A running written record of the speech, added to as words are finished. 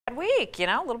week, you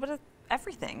know, a little bit of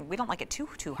everything. We don't like it too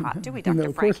hot, do we, Dr.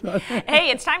 No, Frank? of course not. Hey,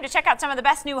 it's time to check out some of the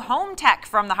best new home tech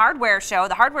from the Hardware Show.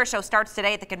 The Hardware Show starts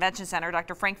today at the Convention Center.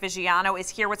 Dr. Frank Viggiano is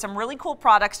here with some really cool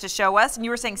products to show us. And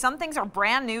you were saying some things are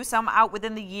brand new, some out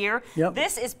within the year. Yep.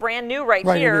 This is brand new right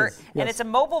It here, is, yes. and it's a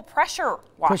mobile pressure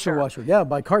washer. Pressure washer, yeah,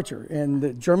 by Karcher, and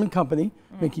the German company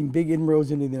making big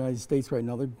inroads into the United States right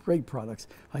now. They're great products.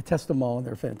 I test them all, and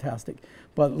they're fantastic.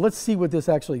 But let's see what this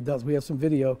actually does. We have some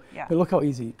video. Yeah. But look how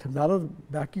easy it comes out of the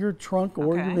back of your trunk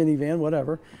or your minivan,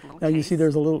 whatever. Now case. you see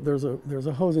there's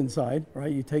a hose inside,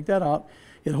 right? You take that out.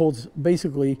 It holds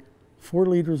basically 4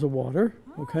 liters of water,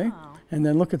 okay? And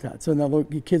then look at that. So now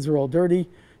look, your kids are all dirty.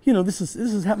 You know, this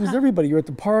happens to everybody. You're at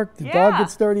the park, the dog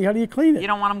gets dirty. How do you clean it? You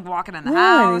don't want them walking in the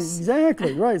Right, house.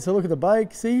 exactly, right. So look at the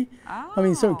bike, see? I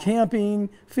mean, so camping,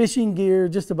 fishing gear,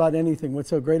 just about anything. What's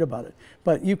so great about it?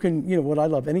 But you can, you know, what I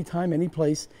love, anytime, any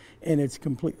place, and it's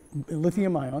complete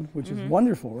lithium ion, which is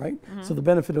wonderful, right? So the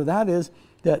benefit of that is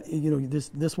that, you know,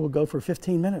 this will go for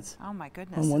 15 minutes. Oh my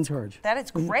goodness. On one charge. That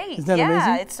is great. Isn't that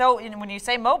amazing? It's so, when you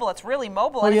say mobile, it's really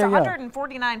mobile, and it's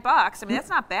 $149. I mean, that's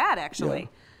not bad, actually. Yeah.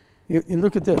 You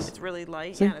look at this. It's really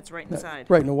light. See? Yeah, and it's right inside.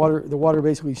 Right, and the water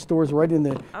basically stores right in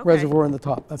the reservoir on the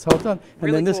top. That's how it's done. And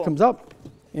Really then this cool. comes up,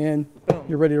 and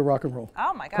you're ready to rock and roll.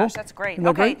 Oh my gosh, Cool? that's great. Isn't that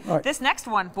Okay, great? All right. this next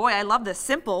one, boy, I love this.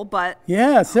 Simple, but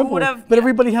Yeah, simple. But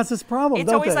everybody has this problem, it's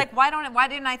don't always they? like, why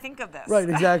didn't I think of this? Right,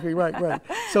 exactly, right.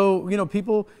 So, you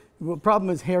know, the problem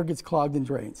is hair gets clogged in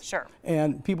drains. Sure.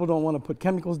 And people don't want to put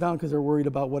chemicals down because they're worried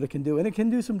about what it can do. And it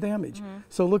can do some damage.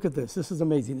 So look at this. This is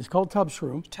amazing. It's called Tub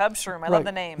Shroom. Tub Shroom, I love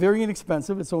the name. Very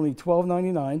inexpensive. It's only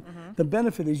 $12.99. The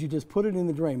benefit is you just put it in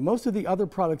the drain. Most of the other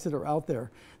products that are out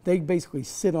there, they basically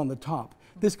sit on the top.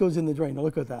 This goes in the drain. Now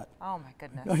look at that. Oh my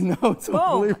goodness. I know, it's Boom.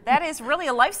 unbelievable. That is really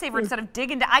a lifesaver instead of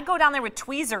digging down. I go down there with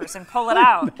tweezers and pull it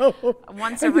out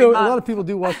once And, every you know, month. a lot of people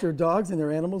do wash their dogs and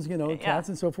their animals, you know, cats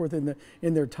and so forth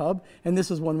in their tub, and this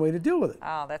is one way to deal with it.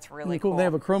 Oh, that's really cool. They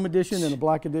have a chrome edition and a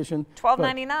black edition.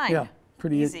 $12.99. Yeah,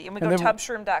 pretty easy. And we go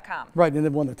tubshroom.com. Right, and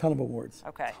they've won a ton of awards.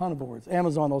 Okay. Ton of awards.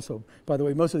 Amazon also, by the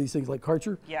way, most of these things like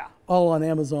Karcher, Yeah. all on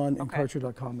Amazon and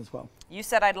Karcher.com as well. You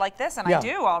said I'd like this, and I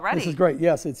do already. This is great.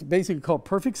 Yes, it's basically called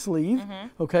Perfect Sleeve.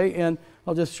 Okay, and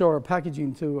I'll just show our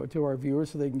packaging to our viewers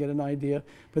so they can get an idea.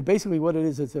 But basically, what it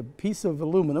is, it's a piece of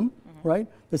aluminum, right?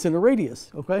 That's in a radius.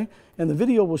 Okay, and the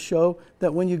video will show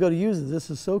that when you go to use it, this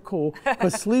is so cool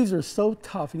because sleeves are so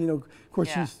tough. And you know, of course,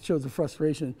 she shows the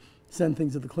frustration. Send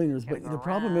things to the cleaners, but the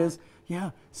problem is,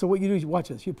 so what you do is, watch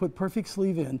this. You put Perfect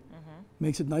Sleeve in,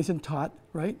 makes it nice and taut,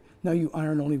 right? Now you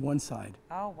iron only one side.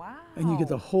 Oh, wow. And you get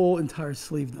the whole entire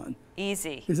sleeve done.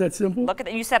 Easy. Is that simple? Look at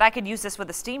that. You said I could use this with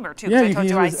a steamer too. Yeah, I told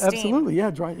you I steam. absolutely. Yeah,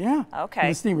 dry. Yeah. Okay.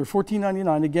 And the steamer,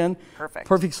 $14.99 again. Perfect.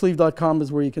 Perfectsleeve.com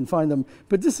is where you can find them.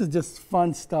 But this is just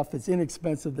fun stuff that's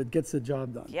inexpensive that gets the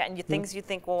job done. Yeah, and you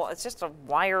think, well, it's just a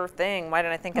wire thing. Why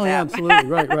didn't I think of Oh, that? yeah, absolutely.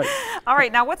 Right. All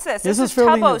right, now what's this? This is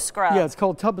fairly Tubbo new. Scrub. Yeah, it's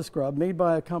called Tubbo Scrub, made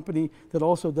by a company that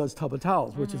also does Tubbo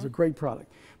Towels, which is a great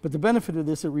product. But the benefit of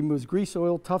this, it removes grease,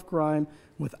 oil, tough grime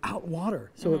without water.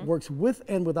 So it works with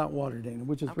and without water, Dana,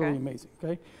 which is really amazing,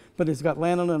 okay? But it's got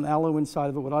lanolin and aloe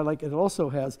inside of it. What I like, it also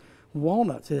has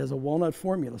walnuts. It has a walnut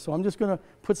formula. So I'm just going to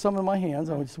put some in my hands.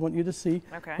 I just want you to see.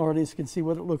 Our audience can see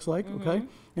what it looks like, okay?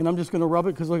 And I'm just going to rub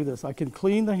it because look at this. I can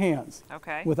clean the hands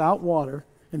without water,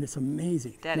 and it's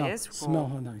amazing. That is cool. Smell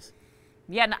how nice.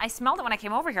 Yeah, and I smelled it when I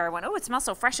came over here. I went, oh, it smells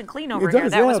so fresh and clean over It here.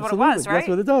 does, That was what it was, right? That's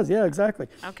what it does. Yeah, exactly.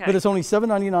 Okay. But it's only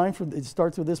 $7.99 it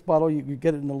starts with this bottle. You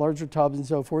get it in the larger tubs and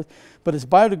so forth. But it's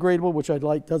biodegradable, which I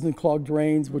like. Doesn't clog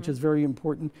drains, which is very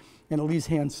important. And it leaves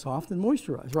hands soft and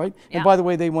moisturized, right? Yeah. And by the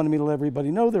way, they wanted me to let everybody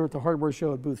know they're at the Hardware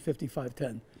Show at booth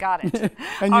 5510. Got it.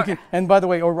 And you can, and by the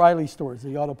way, O'Reilly stores,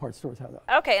 the auto parts stores have that.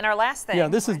 Okay, and our last thing. Yeah,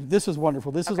 this is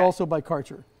wonderful. This is also by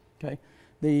Karcher. Okay.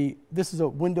 This is a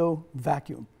window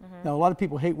vacuum. Now, a lot of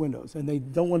people hate windows, and they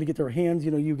don't want to get their hands, you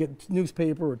know, you get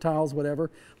newspaper or towels, whatever.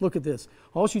 Look at this.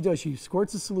 All she does, she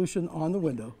squirts the solution on the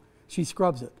window. She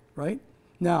scrubs it, right?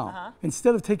 Now,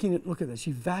 instead of taking it, look at this,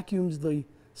 she vacuums the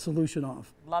solution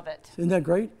off. Love it. Isn't that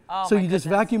great? Oh, so you just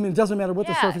vacuum, and it doesn't matter what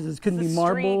the surface is. It could be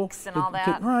marble. Streaks and all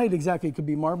that. Right, exactly. It could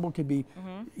be marble, it could be,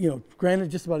 you know, granite,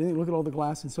 just about anything. Look at all the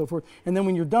glass and so forth. And then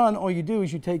when you're done, all you do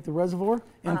is you take the reservoir,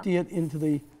 empty it into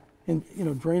the, you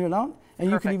know, drain it out, and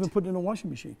you can even put it in a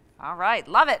washing machine. All right,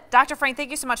 love it. Dr. Frank,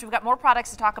 thank you so much. We've got more products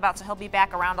to talk about, so he'll be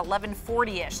back around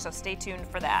 11:40-ish, so stay tuned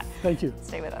for that. Thank you.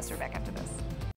 Stay with us. We're back after this.